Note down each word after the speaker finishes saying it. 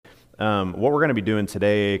what we're going to be doing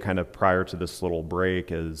today, kind of prior to this little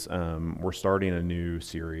break, is we're starting a new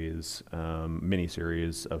series,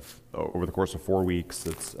 mini-series of over the course of 4 weeks.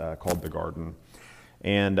 It's called The Garden.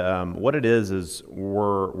 And what it is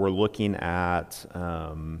we're looking at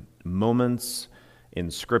moments in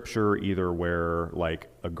Scripture, either where like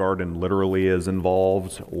a garden literally is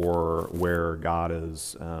involved, or where God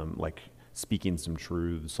is like speaking some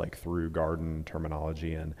truths like through garden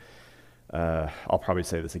terminology. And I'll probably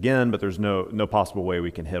say this again, but there's no possible way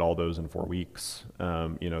we can hit all those in 4 weeks.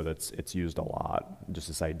 It's used a lot, just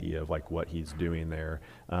this idea of like what he's doing there.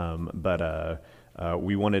 But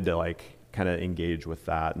we wanted to like kind of engage with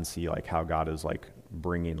that and see like how God is like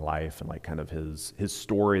bringing life and like kind of his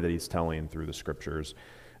story that he's telling through the Scriptures.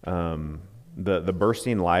 The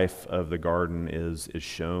bursting life of the garden is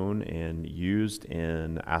shown and used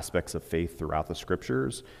in aspects of faith throughout the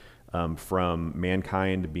Scriptures. From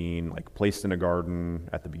mankind being like placed in a garden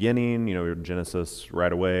at the beginning, Genesis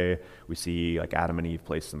right away, we see like Adam and Eve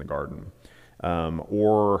placed in the garden.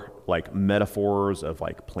 Or like metaphors of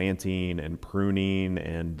like planting and pruning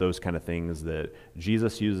and those kind of things that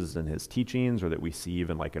Jesus uses in his teachings, or that we see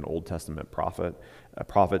even like an Old Testament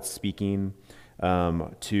prophets speaking,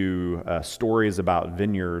 to stories about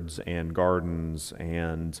vineyards and gardens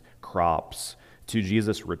and crops, to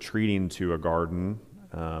Jesus retreating to a garden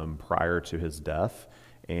prior to his death,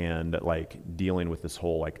 and like dealing with this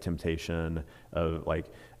whole like temptation of like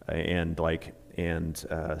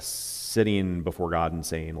sitting before God and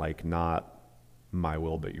saying like, not my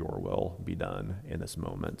will but your will be done in this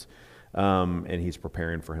moment. And he's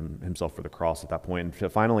preparing for himself for the cross at that point.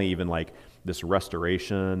 And finally, even like this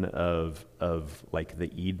restoration of like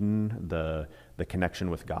the Eden, the connection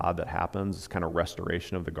with God that happens, this kind of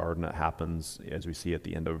restoration of the garden that happens as we see at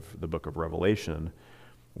the end of the book of Revelation,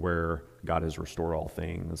 where God has restored all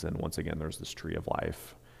things, and once again there's this tree of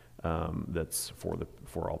life that's for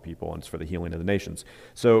all people, and it's for the healing of the nations.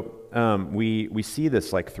 So we see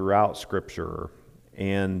this like throughout Scripture,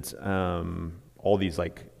 and all these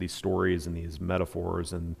like these stories and these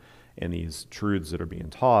metaphors and these truths that are being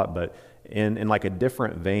taught. But in like a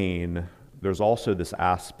different vein, there's also this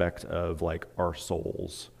aspect of like our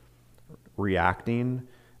souls reacting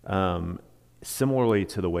similarly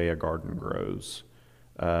to the way a garden grows.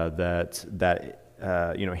 Hannah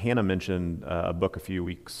mentioned a book a few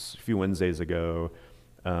Wednesdays ago,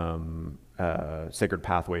 Sacred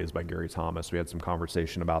Pathways by Gary Thomas. We had some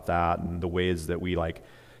conversation about that and the ways that we like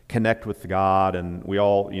connect with God, and we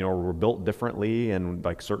all, we're built differently, and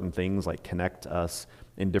like certain things like connect us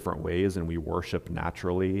in different ways, and we worship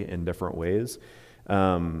naturally in different ways.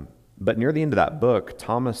 But near the end of that book,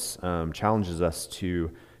 Thomas challenges us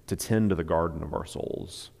to tend to the garden of our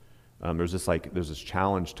souls. There's this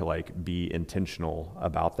challenge to like be intentional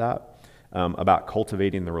about that, about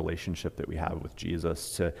cultivating the relationship that we have with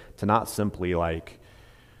Jesus, to not simply like,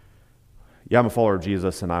 yeah, I'm a follower of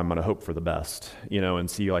Jesus and I'm going to hope for the best, and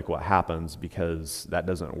see like what happens, because that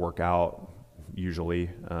doesn't work out usually,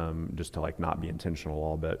 just to like not be intentional a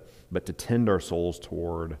little bit, but to tend our souls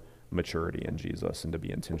toward maturity in Jesus and to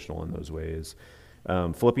be intentional in those ways.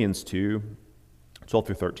 Philippians 2:12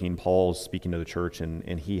 through 13, Paul's speaking to the church,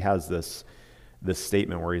 and he has this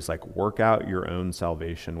statement where he's like, work out your own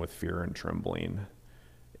salvation with fear and trembling.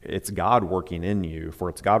 It's God working in you, for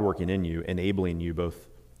it's God working in you, enabling you both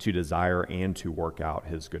to desire and to work out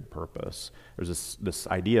his good purpose. There's this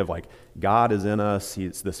idea of like, God is in us,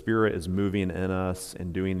 the Spirit is moving in us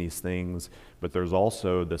and doing these things, but there's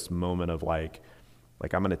also this moment of like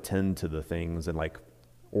I'm going to tend to the things and like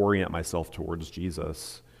orient myself towards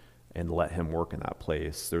Jesus and let him work in that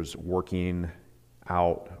place. There's working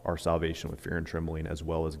out our salvation with fear and trembling, as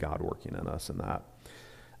well as God working in us in that.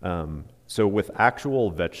 So with actual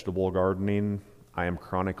vegetable gardening, I am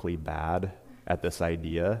chronically bad at this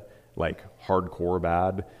idea, like hardcore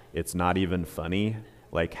bad. It's not even funny,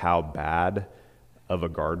 like how bad of a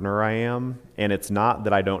gardener I am. And it's not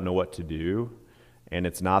that I don't know what to do, and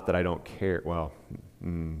it's not that I don't care. Well,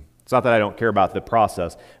 it's not that I don't care about the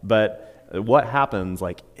process, but what happens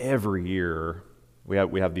like every year, we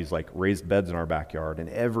have these like raised beds in our backyard, and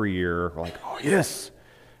every year we're like, oh yes,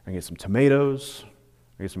 I get some tomatoes,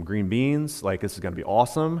 I get some green beans, like this is going to be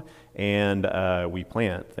awesome. And we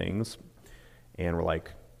plant things, and we're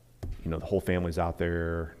like, the whole family's out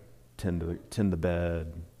there, tend the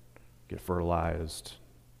bed, get fertilized,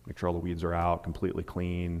 make sure all the weeds are out, completely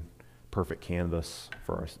clean, perfect canvas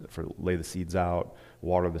for lay the seeds out,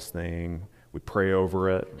 water this thing, we pray over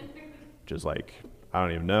it. Is like, I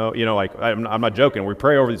don't even know, like I'm not joking. We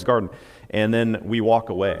pray over this garden, and then we walk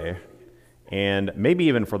away, and maybe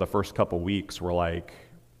even for the first couple weeks we're like,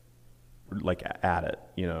 like at it,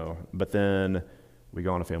 but then we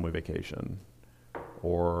go on a family vacation,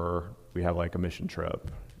 or we have like a mission trip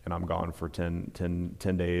and I'm gone for 10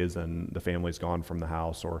 days and the family's gone from the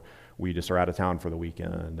house, or we just are out of town for the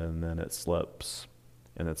weekend and then it slips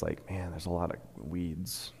and it's like, man, there's a lot of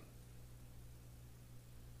weeds.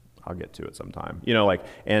 I'll get to it sometime,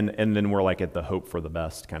 and then we're like at the hope for the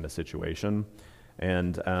best kind of situation.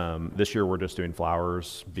 And this year we're just doing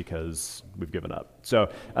flowers because we've given up.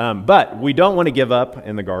 So, but we don't want to give up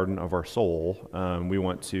in the garden of our soul. We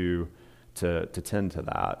want to tend to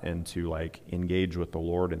that and to like engage with the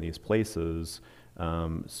Lord in these places,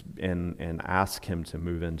 and ask Him to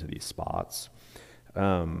move into these spots.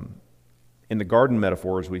 In the garden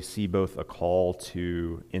metaphors, we see both a call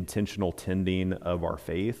to intentional tending of our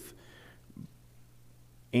faith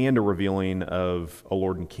and a revealing of a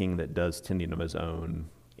Lord and King that does tending of His own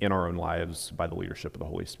in our own lives by the leadership of the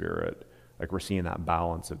Holy Spirit. Like we're seeing that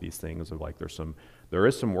balance of these things of like there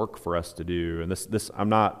is some work for us to do, and this is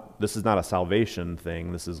not a salvation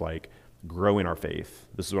thing. This is like growing our faith.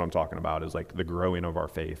 This is what I'm talking about, is like the growing of our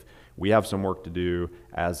faith. We have some work to do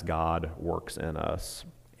as God works in us,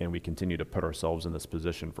 and we continue to put ourselves in this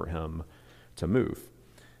position for Him to move.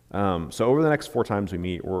 So over the next 4 times we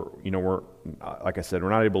meet, we're like I said, we're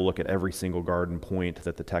not able to look at every single garden point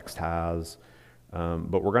that the text has,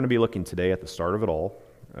 but we're going to be looking today at the start of it all.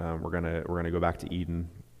 We're gonna go back to Eden,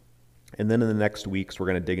 and then in the next weeks we're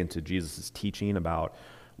going to dig into Jesus' teaching about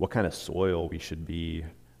what kind of soil we should be,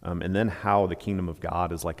 and then how the kingdom of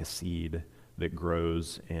God is like a seed that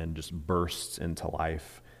grows and just bursts into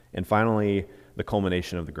life, and finally the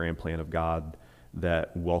culmination of the grand plan of God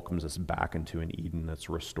that welcomes us back into an Eden that's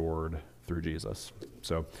restored through Jesus.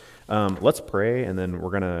 So let's pray, and then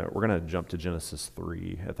we're gonna jump to Genesis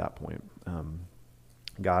 3 at that point.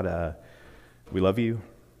 God, we love you.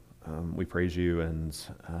 We praise you, and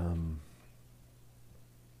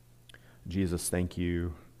Jesus, thank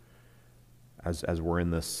you as we're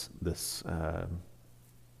in this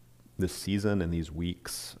season and these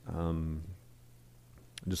weeks,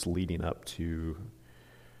 just leading up to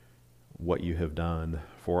what you have done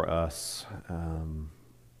for us.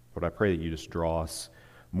 But I pray that you just draw us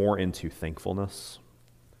more into thankfulness,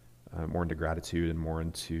 more into gratitude, and more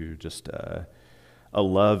into just a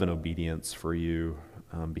love and obedience for you,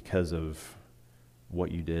 because of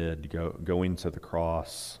what you did, going to the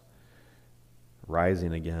cross,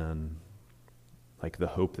 rising again, like the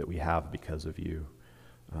hope that we have because of you.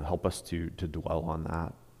 Help us to dwell on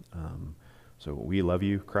that. So we love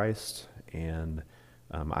you, Christ, and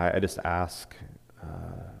I just ask,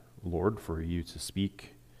 Lord, for you to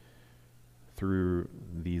speak through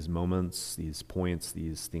these moments, these points,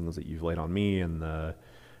 these things that you've laid on me, and the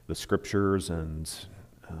scriptures, and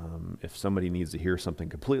if somebody needs to hear something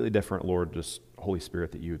completely different, Lord, just Holy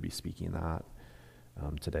Spirit, that you would be speaking that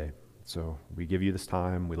today. So we give you this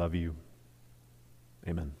time. We love you.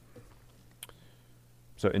 Amen.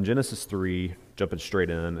 So in Genesis 3, jumping straight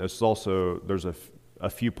in, there's a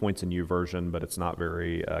few points in YouVersion, but it's not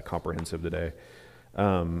very comprehensive today.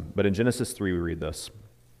 But in Genesis 3, we read this,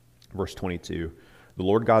 verse 22. The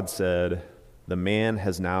Lord God said, "The man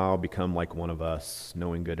has now become like one of us,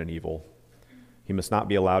 knowing good and evil. He must not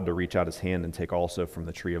be allowed to reach out his hand and take also from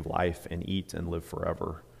the tree of life and eat and live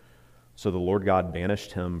forever." So the Lord God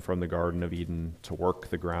banished him from the Garden of Eden to work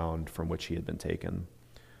the ground from which he had been taken.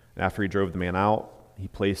 And after he drove the man out, he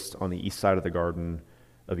placed on the east side of the Garden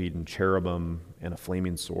of Eden cherubim and a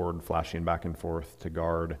flaming sword flashing back and forth to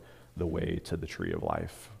guard the way to the tree of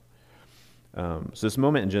life. So this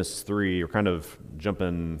moment in Genesis 3, we're kind of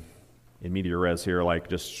jumping in media res here, like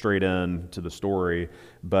just straight in to the story,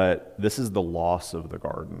 but this is the loss of the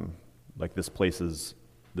garden. Like this is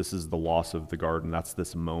the loss of the garden. That's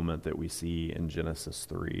this moment that we see in Genesis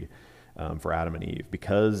 3 for Adam and Eve,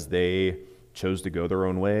 because they chose to go their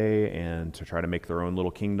own way and to try to make their own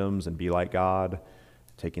little kingdoms and be like God,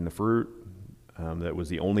 taking the fruit that was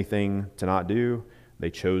the only thing to not do.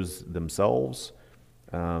 They chose themselves.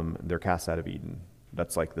 They're cast out of Eden.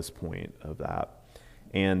 That's like this point of that.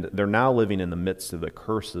 And they're now living in the midst of the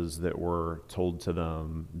curses that were told to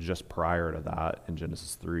them just prior to that in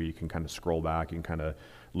Genesis 3. You can kind of scroll back, you can kind of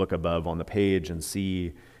look above on the page and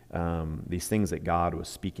see these things that God was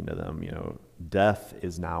speaking to them. Death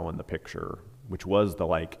is now in the picture, which was the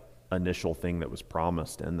like initial thing that was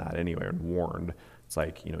promised in that anyway, and warned. It's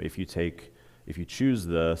like, if you choose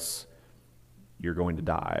this, you're going to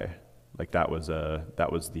die. Like that was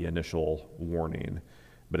the initial warning,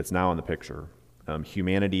 but it's now in the picture.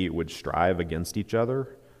 Humanity would strive against each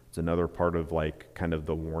other. It's another part of like kind of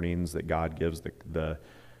the warnings that God gives.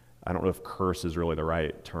 I don't know if curse is really the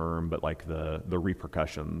right term, but like the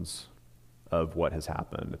repercussions of what has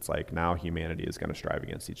happened. It's like now humanity is going to strive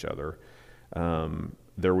against each other.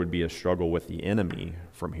 There would be a struggle with the enemy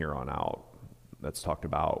from here on out. That's talked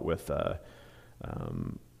about with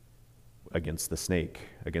against the snake,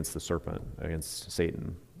 against the serpent, against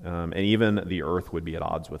Satan. And even the earth would be at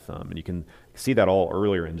odds with them. And you can see that all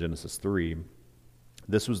earlier in Genesis 3.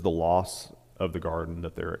 This was the loss of the garden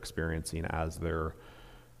that they're experiencing as they're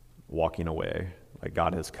walking away. Like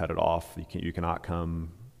God has cut it off. You cannot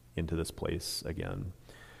come into this place again.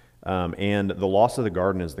 And the loss of the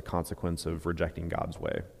garden is the consequence of rejecting God's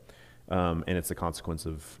way. And it's the consequence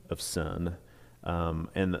of sin.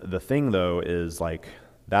 And the thing, though, is like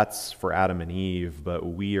that's for Adam and Eve, but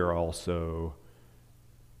we are also,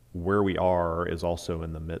 where we are is also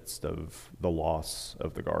in the midst of the loss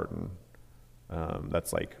of the garden.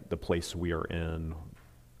 That's like the place we are in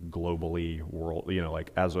globally, world,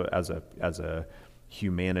 like as a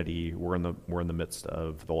humanity, we're in the midst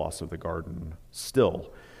of the loss of the garden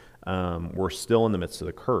still. We're still in the midst of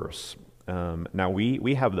the curse. Now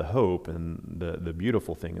we have the hope, and the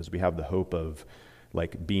beautiful thing is we have the hope of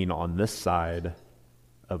like being on this side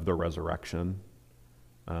of the resurrection.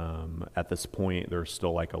 At this point, there's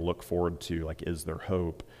still like a look forward to like, is there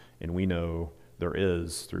hope? And we know there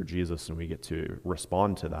is through Jesus, and we get to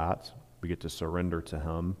respond to that. We get to surrender to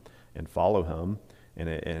him and follow him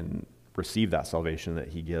and receive that salvation that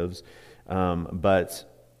he gives. But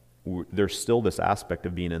there's still this aspect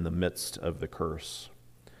of being in the midst of the curse.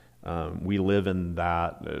 We live in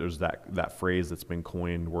that. There's that phrase that's been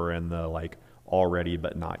coined. We're in the like already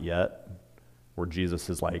but not yet, where Jesus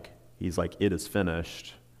is like, he's like, it is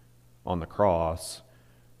finished on the cross,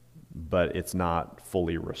 but it's not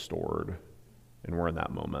fully restored, and we're in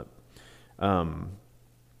that moment.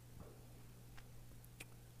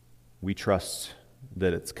 We trust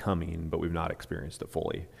that it's coming, but we've not experienced it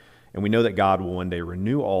fully. And we know that God will one day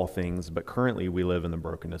renew all things, but currently we live in the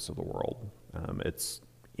brokenness of the world. It's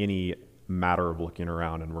any matter of looking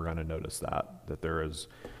around, and we're going to notice that there is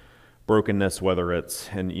brokenness, whether it's,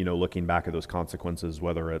 and looking back at those consequences,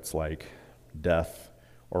 whether it's like death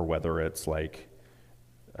or whether it's like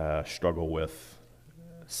struggle with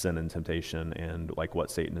sin and temptation and like what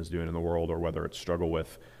Satan is doing in the world, or whether it's struggle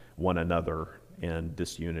with one another and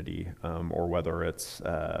disunity, or whether it's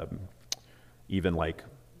even like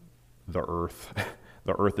the earth.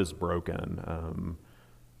 The earth is broken.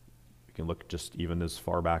 We can look just even as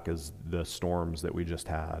far back as the storms that we just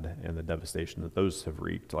had and the devastation that those have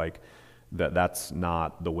wreaked. Like that's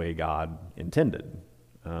not the way God intended,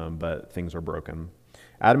 but things are broken.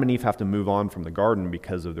 Adam and Eve have to move on from the garden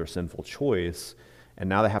because of their sinful choice, and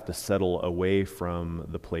now they have to settle away from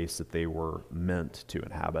the place that they were meant to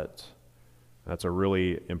inhabit. That's a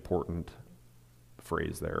really important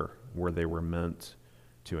phrase there, where they were meant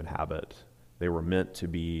to inhabit. They were meant to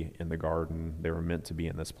be in the garden. They were meant to be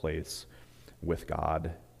in this place with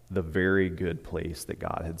God, the very good place that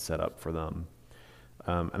God had set up for them.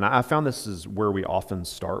 And I found this is where we often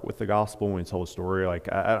start with the gospel when we tell a story.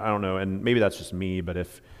 Like, I don't know, and maybe that's just me, but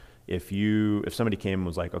if somebody came and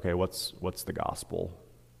was like, okay, what's the gospel?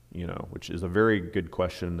 Which is a very good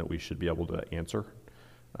question that we should be able to answer.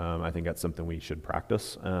 I think that's something we should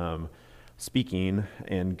practice speaking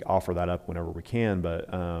and offer that up whenever we can. But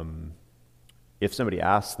if somebody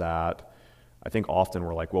asks that, I think often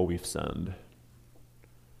we're like, well, we've sinned,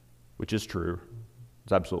 which is true.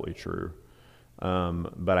 It's absolutely true.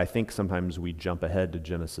 But I think sometimes we jump ahead to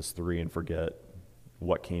Genesis 3 and forget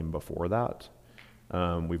what came before that.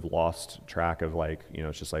 We've lost track of like,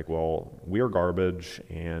 it's just like, well, we are garbage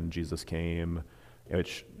and Jesus came,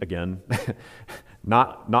 which again,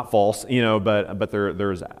 not false, but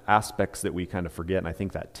there's aspects that we kind of forget. And I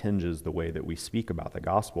think that tinges the way that we speak about the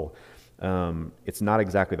gospel. It's not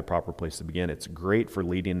exactly the proper place to begin. It's great for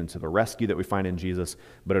leading into the rescue that we find in Jesus,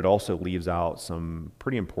 but it also leaves out some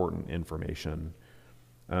pretty important information.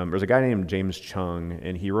 There's a guy named James Chung,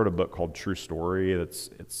 and he wrote a book called True Story.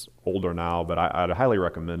 It's older now, but I'd highly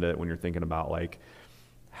recommend it when you're thinking about like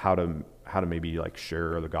how to maybe like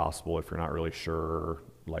share the gospel if you're not really sure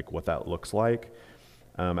like what that looks like.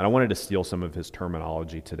 And I wanted to steal some of his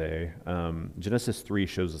terminology today. Genesis 3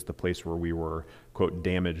 shows us the place where we were, quote,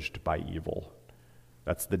 damaged by evil.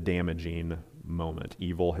 That's the damaging moment.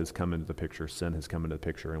 Evil has come into the picture, sin has come into the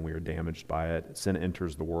picture, and we are damaged by it. Sin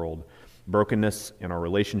enters the world. Brokenness in our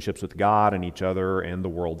relationships with God and each other and the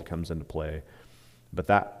world comes into play. But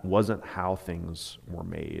that wasn't how things were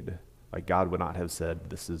made. Like God would not have said,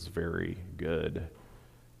 this is very good,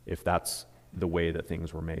 if that's the way that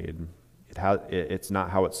things were made. It's not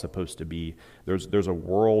how it's supposed to be. There's a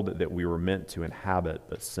world that we were meant to inhabit,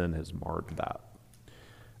 but sin has marred that.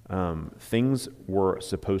 Things were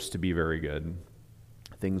supposed to be very good.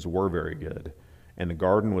 Things were very good. And the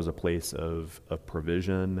garden was a place of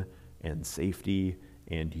provision and safety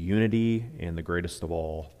and unity, and the greatest of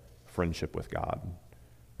all, friendship with God.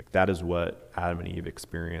 Like that is what Adam and Eve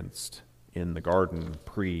experienced in the garden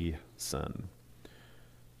pre-sin.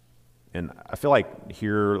 And I feel like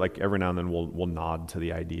here, like every now and then we'll nod to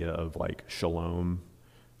the idea of like shalom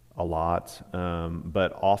a lot.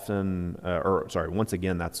 But often, once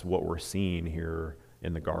again, that's what we're seeing here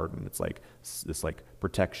in the garden. It's like this like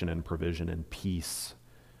protection and provision and peace,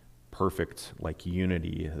 perfect like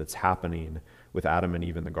unity that's happening with Adam and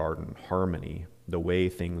Eve in the garden, harmony, the way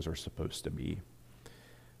things are supposed to be.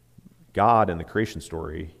 God in the creation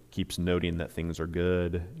story keeps noting that things are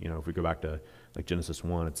good. You know, if we go back to like Genesis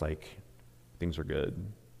 1, it's like things are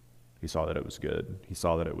good. He saw that it was good. He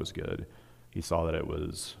saw that it was good. He saw that it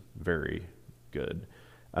was very good.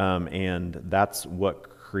 And that's what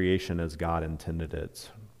creation as God intended it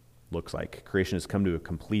looks like. Creation has come to a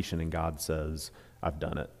completion and God says, I've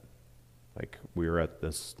done it. Like we're at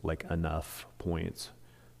this like enough point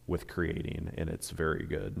with creating and it's very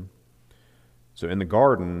good. So in the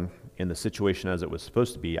garden, in the situation as it was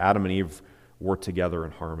supposed to be, Adam and Eve were together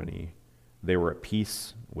in harmony. They were at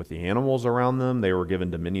peace with the animals around them. They were given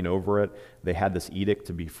dominion over it. They had this edict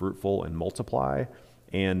to be fruitful and multiply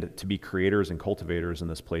and to be creators and cultivators in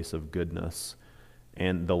this place of goodness.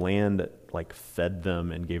 And the land like fed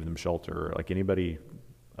them and gave them shelter. Like anybody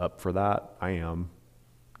up for that? I am.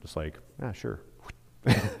 Just like, sure.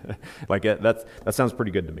 Like that sounds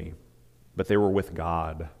pretty good to me. But they were with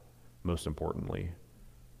God, most importantly.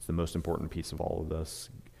 It's the most important piece of all of this.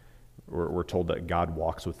 We're told that God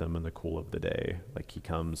walks with them in the cool of the day. Like he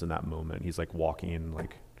comes in that moment. He's like walking,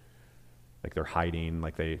 like they're hiding,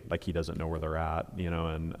 like he doesn't know where they're at, you know.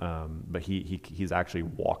 And but he's actually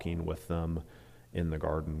walking with them in the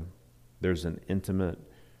garden. There's an intimate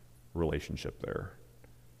relationship there,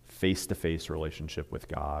 face-to-face relationship with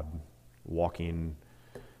God, walking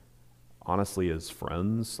honestly as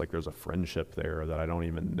friends. Like there's a friendship there that I don't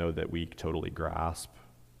even know that we totally grasp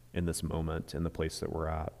in this moment, in the place that we're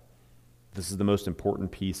at. This is the most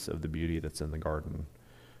important piece of the beauty that's in the garden.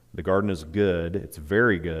 The garden is good, it's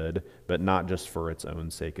very good, but not just for its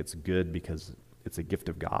own sake. It's good because it's a gift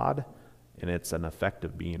of God, and it's an effect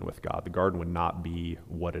of being with God. The garden would not be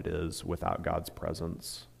what it is without God's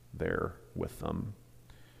presence there with them.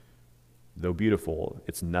 Though beautiful,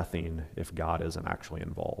 it's nothing if God isn't actually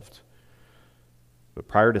involved. But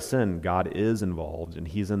prior to sin, God is involved, and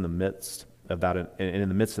he's in the midst of that, and in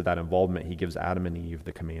the midst of that involvement, he gives Adam and Eve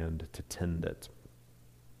the command to tend it.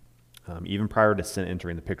 Even prior to sin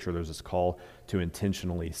entering the picture, there's this call to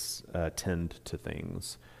intentionally tend to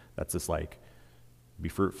things. That's this like, be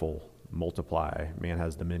fruitful, multiply. Man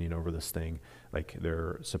has dominion over this thing. Like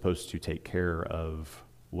they're supposed to take care of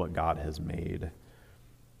what God has made.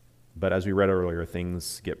 But as we read earlier,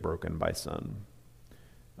 things get broken by sin.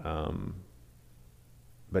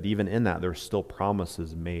 But even in that, there's still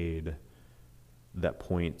promises made that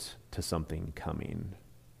point to something coming,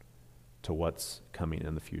 to what's coming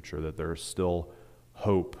in the future, that there's still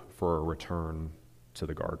hope for a return to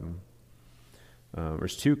the garden.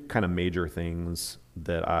 There's two kind of major things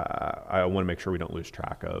that I want to make sure we don't lose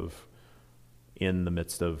track of in the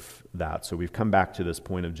midst of that. So we've come back to this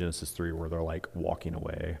point of Genesis 3 where they're like walking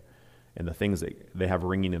away, and the things that they have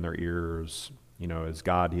ringing in their ears, you know, as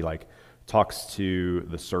God, he like talks to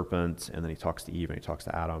the serpent, and then he talks to Eve, and he talks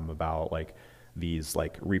to Adam about like these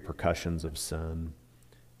like repercussions of sin.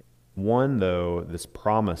 One, though, this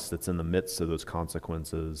promise that's in the midst of those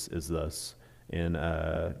consequences is this. In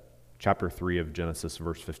chapter 3 of Genesis,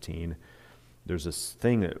 verse 15, there's this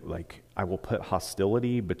thing that, like, I will put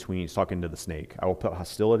hostility between, he's talking to the snake, I will put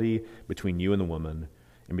hostility between you and the woman,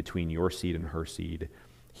 and between your seed and her seed.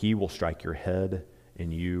 He will strike your head,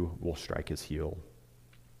 and you will strike his heel.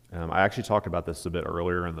 I actually talked about this a bit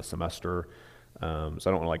earlier in the semester, so I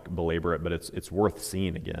don't want to like belabor it, but it's worth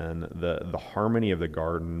seeing again. The harmony of the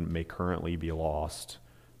garden may currently be lost.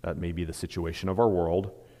 That may be the situation of our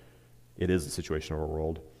world. It is the situation of our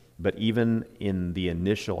world. But even in the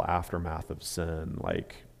initial aftermath of sin,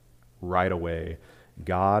 like right away,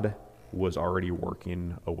 God was already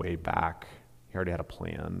working a way back. He already had a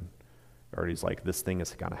plan. Already's like, this thing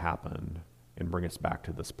is going to happen and bring us back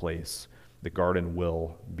to this place. The garden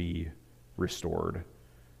will be restored.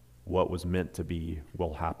 What was meant to be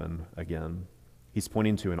will happen again. He's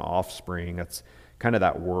pointing to an offspring. That's kind of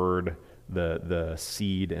that word, the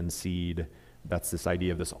seed and seed. That's this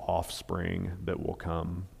idea of this offspring that will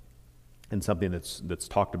come. And something that's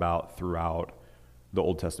talked about throughout the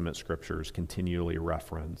Old Testament scriptures, continually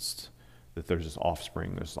referenced. that there's this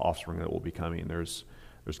offspring that will be coming. There's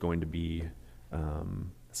going to be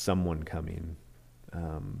someone coming.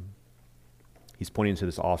 He's pointing to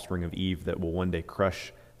this offspring of Eve that will one day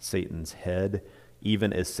crush Satan's head,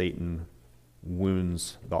 even as Satan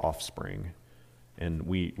wounds the offspring. And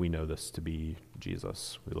we know this to be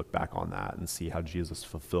Jesus. We look back on that and see how Jesus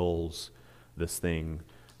fulfills this thing.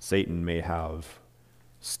 Satan may have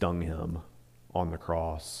stung him on the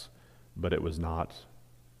cross, but it was not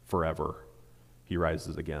forever. He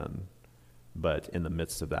rises again. But in the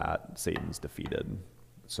midst of that, Satan's defeated.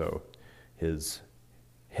 So his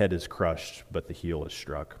head is crushed, but the heel is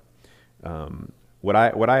struck. What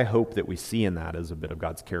I hope that we see in that is a bit of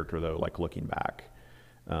God's character, though, like looking back.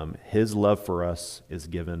 His love for us is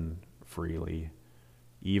given freely.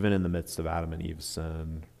 Even in the midst of Adam and Eve's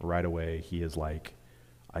sin, right away, he is like,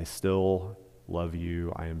 I still love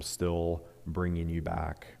you. I am still bringing you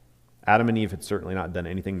back. Adam and Eve had certainly not done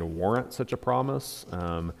anything to warrant such a promise.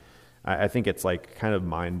 I think it's like kind of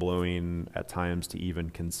mind-blowing at times to even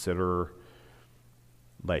consider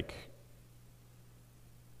like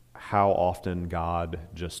how often God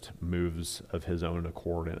just moves of his own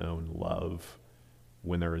accord and own love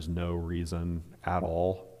when there is no reason at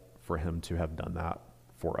all for him to have done that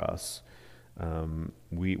for us.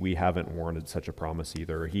 We haven't warranted such a promise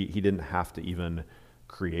either. He didn't have to even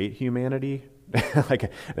create humanity. Like,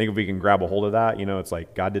 I think if we can grab a hold of that, it's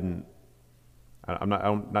like God didn't. I'm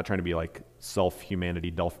not trying to be like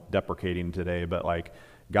self-humanity deprecating today, but like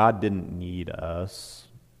God didn't need us.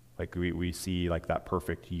 Like we see like that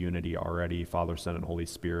perfect unity already, Father, Son, and Holy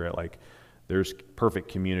Spirit. Like there's perfect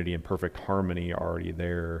community and perfect harmony already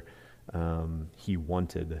there. He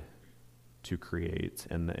wanted to create,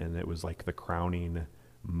 and it was like the crowning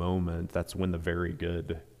moment. That's when the very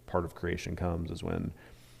good part of creation comes, is when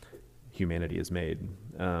humanity is made.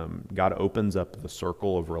 God opens up the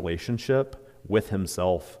circle of relationship with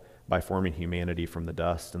himself by forming humanity from the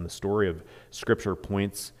dust, and the story of Scripture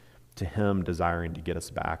points to him desiring to get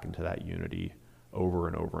us back into that unity over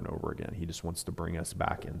and over and over again. He just wants to bring us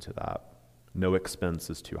back into that. No expense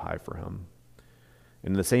is too high for him.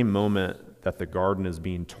 In the same moment that the garden is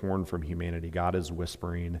being torn from humanity, God is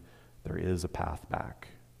whispering, there is a path back.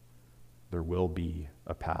 There will be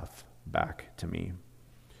a path back to me.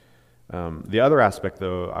 The other aspect,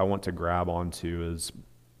 though, I want to grab onto is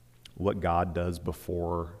what God does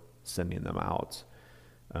before sending them out.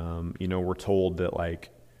 We're told that like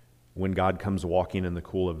when God comes walking in the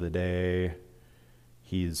cool of the day,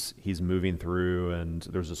 he's moving through, and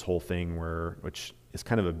there's this whole thing which is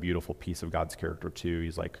kind of a beautiful piece of God's character too.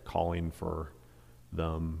 He's like calling for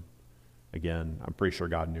them. Again, I'm pretty sure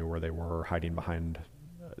God knew where they were, hiding behind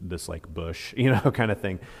this like bush, kind of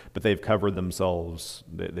thing. But they've covered themselves.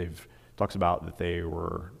 They've talks about that they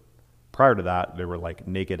were, prior to that, they were like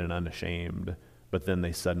naked and unashamed. But then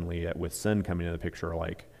they suddenly, with sin coming into the picture,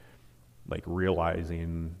 like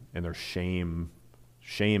realizing, and their shame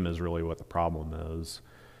is really what the problem is.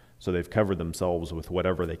 So they've covered themselves with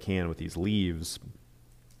whatever they can with these leaves.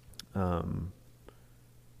 And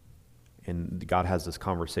God has this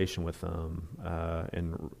conversation with them,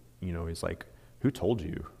 and he's like, who told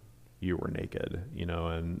you were naked?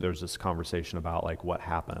 And there's this conversation about like what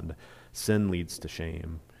happened. Sin leads to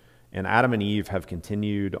shame. And Adam and Eve have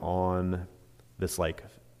continued on this like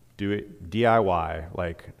do it DIY,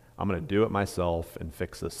 like I'm going to do it myself and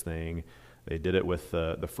fix this thing. They did it with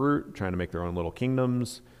the fruit, trying to make their own little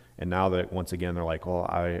kingdoms. And now that once again they're like, well,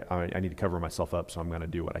 I need to cover myself up, so I'm going to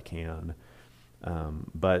do what I can.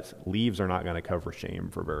 But leaves are not going to cover shame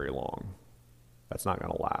for very long. That's not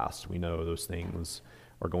going to last. We know those things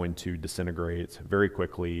are going to disintegrate very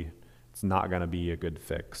quickly. It's not going to be a good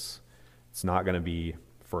fix. It's not going to be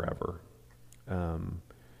forever.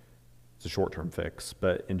 It's a short-term fix.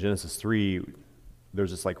 But in Genesis 3,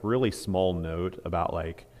 there's this like really small note about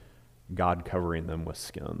like God covering them with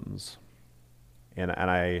skins. And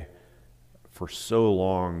I, for so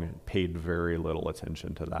long, paid very little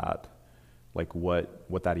attention to that, like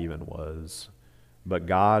what that even was. But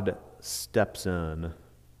God steps in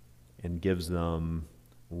and gives them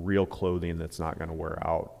real clothing that's not going to wear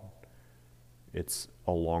out. It's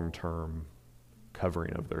a long-term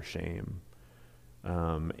covering of their shame.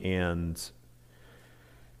 And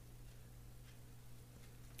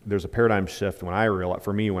there's a paradigm shift when I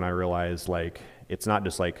realized like, it's not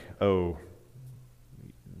just like, oh,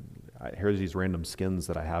 here's these random skins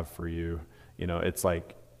that I have for you. It's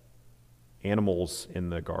like animals in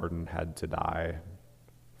the garden had to die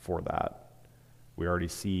for that. We already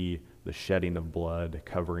see the shedding of blood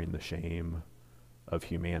covering the shame of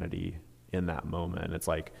humanity in that moment. It's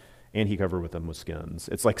like, and he covered with them with skins.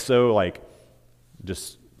 It's like so like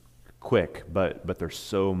just quick, but there's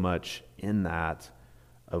so much in that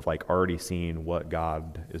of like already seeing what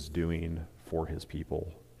God is doing for his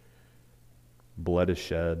people. Blood is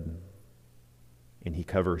shed, and he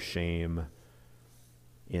covers shame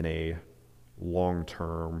in a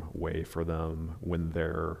long-term way for them when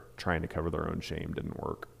they're trying to cover their own shame didn't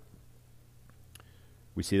work.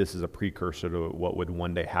 We see this as a precursor to what would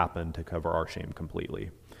one day happen to cover our shame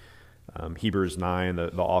completely. Hebrews 9,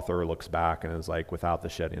 the author looks back and is like, without the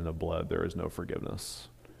shedding of blood, there is no forgiveness.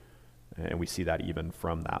 And we see that even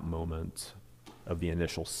from that moment of the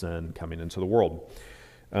initial sin coming into the world.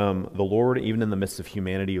 The Lord, even in the midst of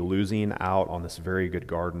humanity losing out on this very good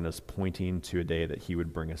garden, is pointing to a day that he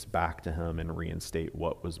would bring us back to him and reinstate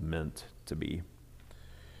what was meant to be.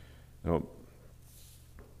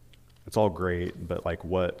 It's all great, but like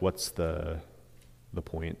what's the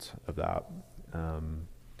point of that?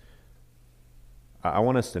 I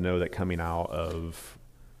want us to know that coming out of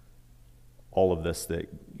all of this, that,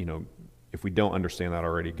 if we don't understand that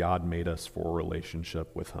already, God made us for a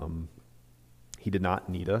relationship with him. He did not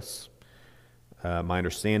need us. My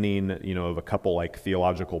understanding, of a couple like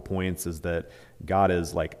theological points is that God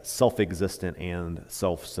is like self-existent and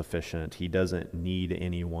self-sufficient. He doesn't need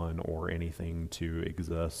anyone or anything to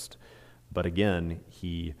exist. But again,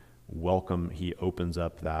 he opens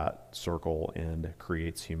up that circle and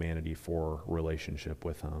creates humanity for relationship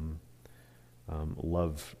with him.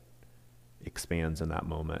 Love expands in that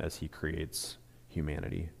moment as he creates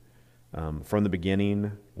humanity. From the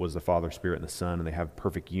beginning was the Father, Spirit, and the Son, and they have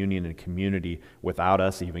perfect union and community without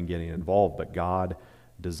us even getting involved, but God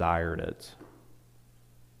desired it.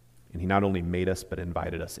 And he not only made us, but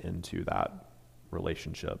invited us into that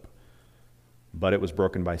relationship. But it was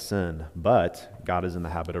broken by sin. But God is in the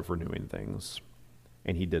habit of renewing things,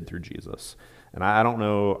 and he did through Jesus. And I don't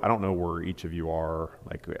know where each of you are.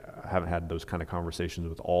 Like, I haven't had those kind of conversations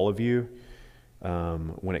with all of you.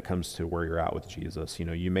 When it comes to where you're at with Jesus,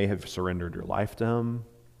 you may have surrendered your life to him.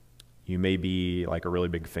 You may be like a really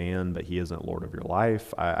big fan, but he isn't Lord of your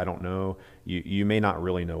life. I don't know. You may not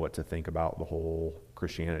really know what to think about the whole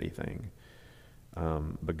Christianity thing.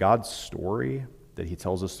 But God's story that he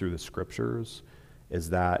tells us through the scriptures is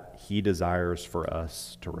that he desires for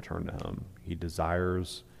us to return to him. He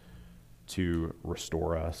desires to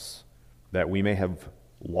restore us, that we may have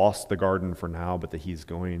lost the garden for now, but that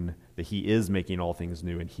he is making all things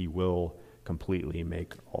new, and he will completely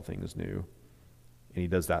make all things new. And he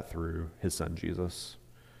does that through his son, Jesus.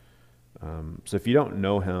 So if you don't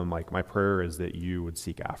know him, like, my prayer is that you would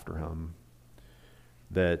seek after him,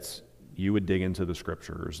 that you would dig into the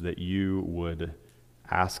scriptures, that you would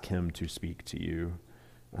ask him to speak to you.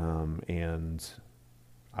 And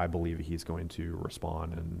I believe he's going to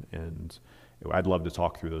respond, and I'd love to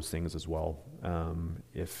talk through those things as well.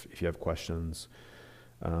 If you have questions,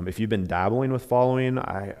 if you've been dabbling with following,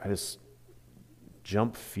 I just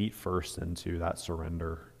jump feet first into that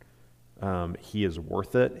surrender. He is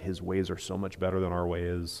worth it. His ways are so much better than our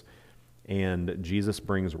ways, and Jesus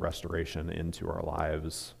brings restoration into our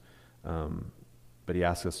lives. But he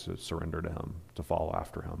asks us to surrender to him, to follow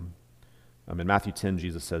after him. In Matthew 10,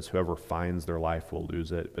 Jesus says, whoever finds their life will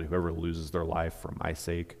lose it, but whoever loses their life for my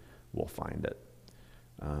sake will find it.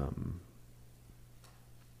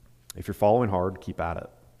 If you're following hard, keep at it.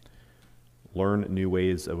 Learn new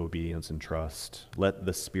ways of obedience and trust. Let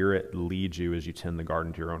the Spirit lead you as you tend the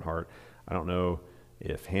garden to your own heart. I don't know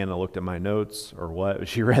if Hannah looked at my notes or what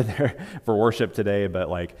she read there for worship today, but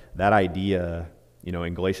like that idea,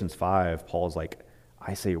 in Galatians 5, Paul's like,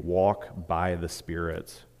 I say walk by the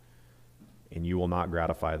Spirit, and you will not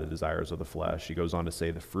gratify the desires of the flesh. He goes on to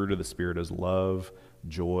say the fruit of the Spirit is love,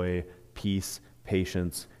 joy, peace,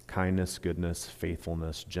 patience, kindness, goodness,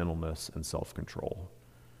 faithfulness, gentleness, and self-control.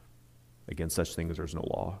 Against such things there's no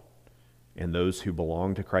law. And those who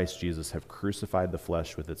belong to Christ Jesus have crucified the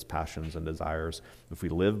flesh with its passions and desires. If we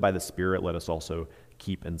live by the Spirit, let us also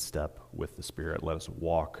keep in step with the Spirit. Let us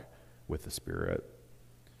walk with the Spirit.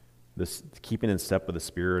 This keeping in step with the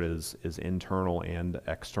Spirit is internal and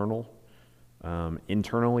external.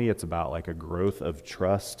 Internally, it's about like a growth of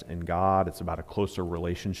trust in God. It's about a closer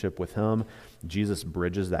relationship with him. Jesus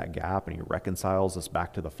bridges that gap, and he reconciles us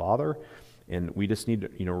back to the Father. And we just need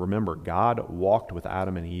to, remember, God walked with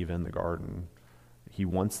Adam and Eve in the garden. He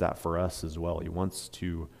wants that for us as well. He wants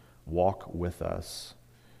to walk with us.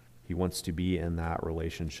 He wants to be in that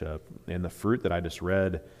relationship. And the fruit that I just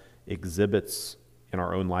read exhibits in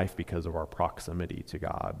our own life because of our proximity to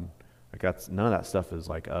God. Like, none of that stuff is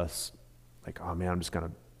like us, like, oh man, I'm just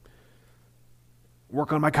gonna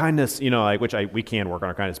work on my kindness, we can work on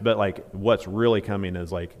our kindness, but like what's really coming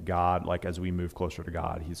is like God, like as we move closer to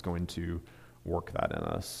God, he's going to work that in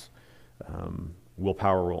us.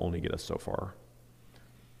 Willpower will only get us so far.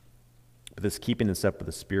 But this keeping in step with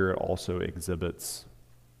the Spirit also exhibits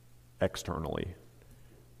externally.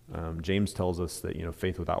 James tells us that,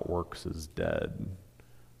 faith without works is dead.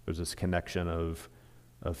 There's this connection of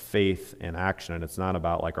faith and action, and it's not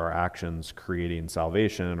about like our actions creating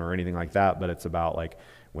salvation or anything like that, but it's about like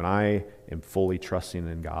when I am fully trusting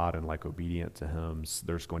in God and like obedient to Him,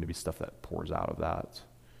 there's going to be stuff that pours out of that.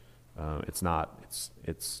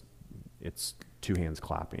 It's two hands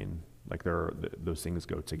clapping. Like those things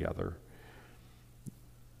go together.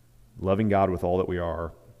 Loving God with all that we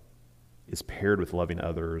are is paired with loving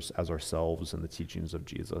others as ourselves in the teachings of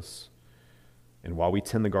Jesus. And while we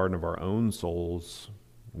tend the garden of our own souls,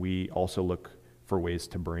 we also look for ways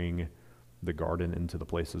to bring the garden into the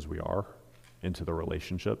places we are, into the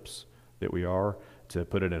relationships that we are. To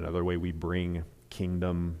put it another way, we bring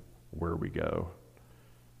kingdom where we go,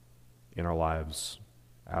 in our lives,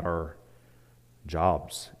 at our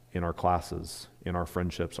jobs, in our classes, in our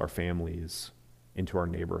friendships, our families, into our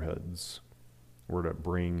neighborhoods. We're to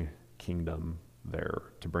bring kingdom there,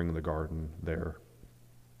 to bring the garden there.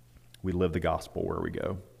 We live the gospel where we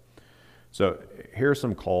go. So here are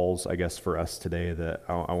some calls, I guess, for us today that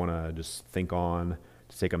I want to just think on,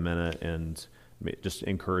 to take a minute and just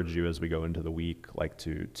encourage you as we go into the week, like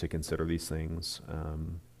to consider these things.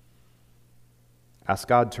 Ask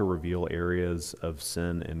God to reveal areas of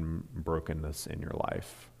sin and brokenness in your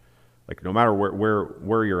life. Like no matter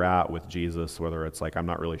where you're at with Jesus, whether it's like I'm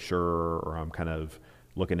not really sure or I'm kind of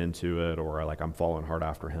looking into it or like I'm following hard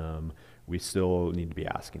after Him, we still need to be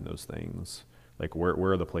asking those things. Like where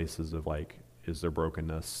are the places of like, is there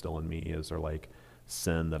brokenness still in me? Is there like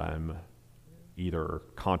sin that I'm either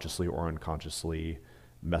consciously or unconsciously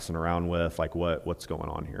messing around with? Like what's going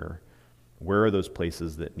on here? Where are those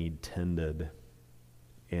places that need tended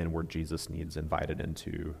and where Jesus needs invited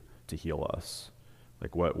into to heal us?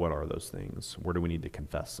 Like what are those things? Where do we need to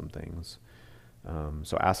confess some things?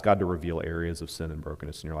 So ask God to reveal areas of sin and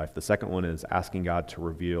brokenness in your life. The second one is asking God to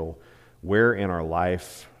reveal where in our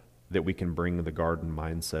life that we can bring the garden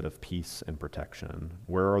mindset of peace and protection.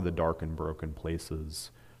 Where are the dark and broken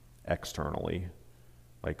places externally?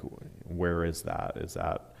 Like where is that? Is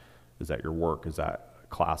that your work? Is that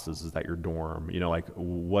classes? Is that your dorm? Like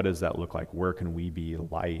what does that look like? Where can we be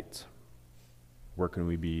light? Where can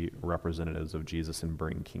we be representatives of Jesus and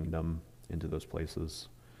bring kingdom into those places?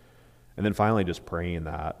 And then finally, just praying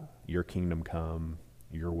that your kingdom come,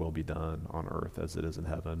 your will be done on earth as it is in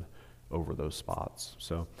heaven over those spots.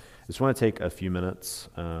 So I just want to take a few minutes,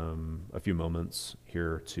 a few moments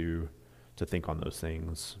here to think on those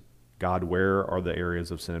things. God, where are the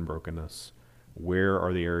areas of sin and brokenness? Where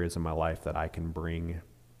are the areas in my life that I can bring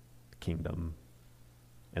kingdom?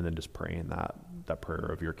 And then just praying that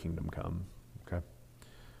prayer of your kingdom come. Okay?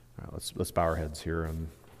 All right, let's bow our heads here and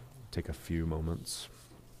take a few moments.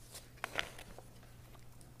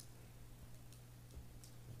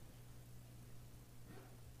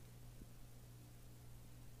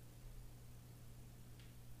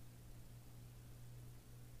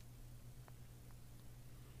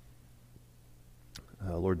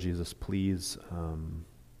 Lord Jesus, please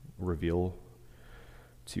reveal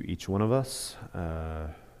to each one of us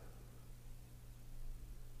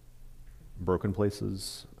broken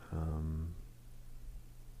places.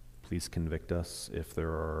 Please convict us if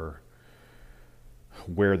there are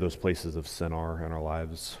where those places of sin are in our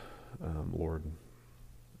lives, Lord.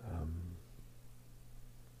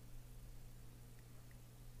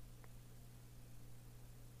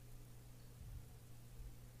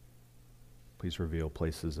 Please reveal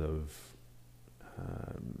places of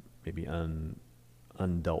maybe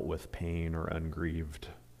undealt with pain or ungrieved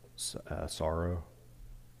sorrow.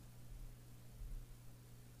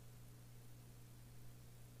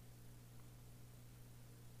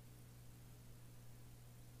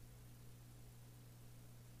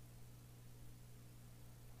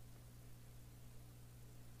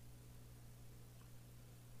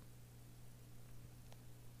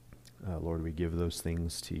 Lord, we give those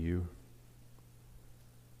things to you.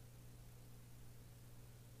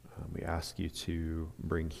 We ask you to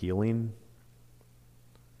bring healing.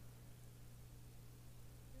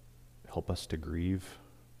 Help us to grieve.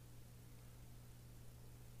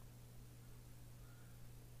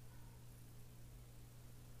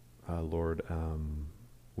 Lord,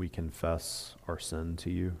 we confess our sin to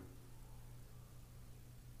you,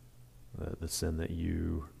 the sin that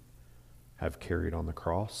you have carried on the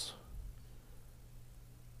cross,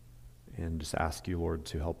 and just ask you, Lord,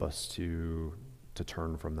 to help us to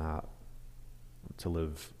turn from that, to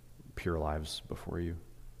live pure lives before you.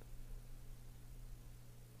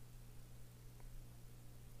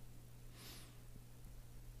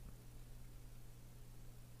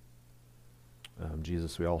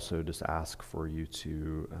 Jesus, we also just ask for you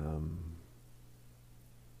to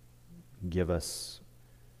give us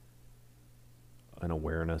an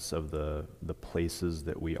awareness of the places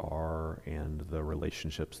that we are and the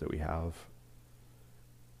relationships that we have.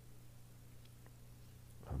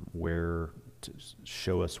 Where to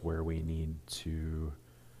show us where we need to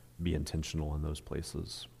be intentional in those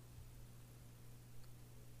places.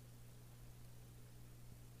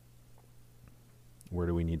 Where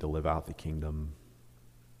do we need to live out the kingdom?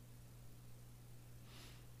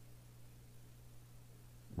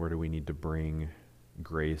 Where do we need to bring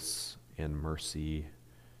grace and mercy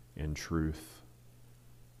and truth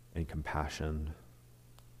and compassion?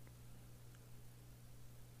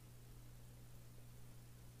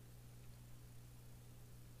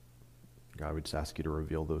 God, we just ask you to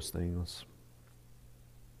reveal those things.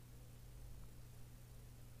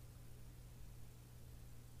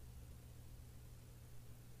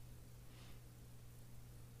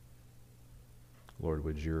 Lord,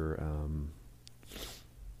 would your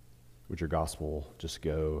gospel just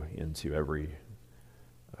go into every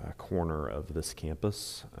corner of this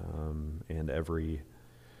campus and every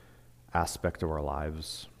aspect of our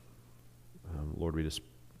lives. Lord,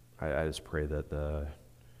 I just pray that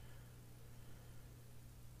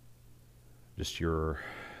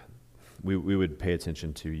we would pay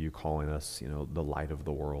attention to you calling us, the light of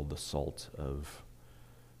the world, the salt of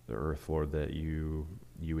the earth, Lord, that you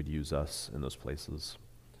would use us in those places.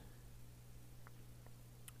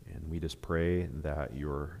 And we just pray that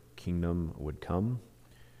your kingdom would come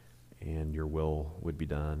and your will would be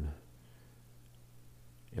done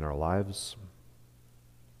in our lives,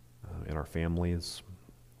 in our families,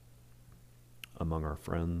 among our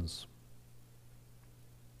friends,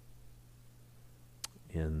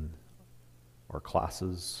 in our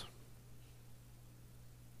classes,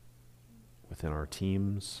 within our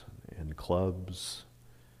teams and clubs,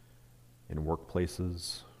 in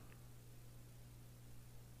workplaces,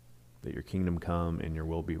 that your kingdom come and your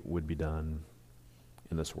will would be done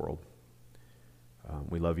in this world.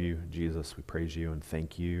 We love you, Jesus. We praise you and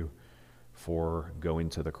thank you for going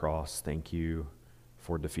to the cross. Thank you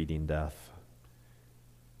for defeating death.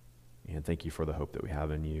 And thank you for the hope that we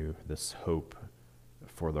have in you, this hope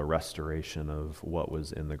for the restoration of what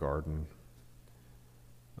was in the garden,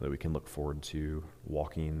 that we can look forward to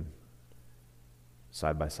walking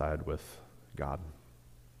side by side with God.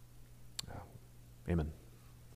 Amen.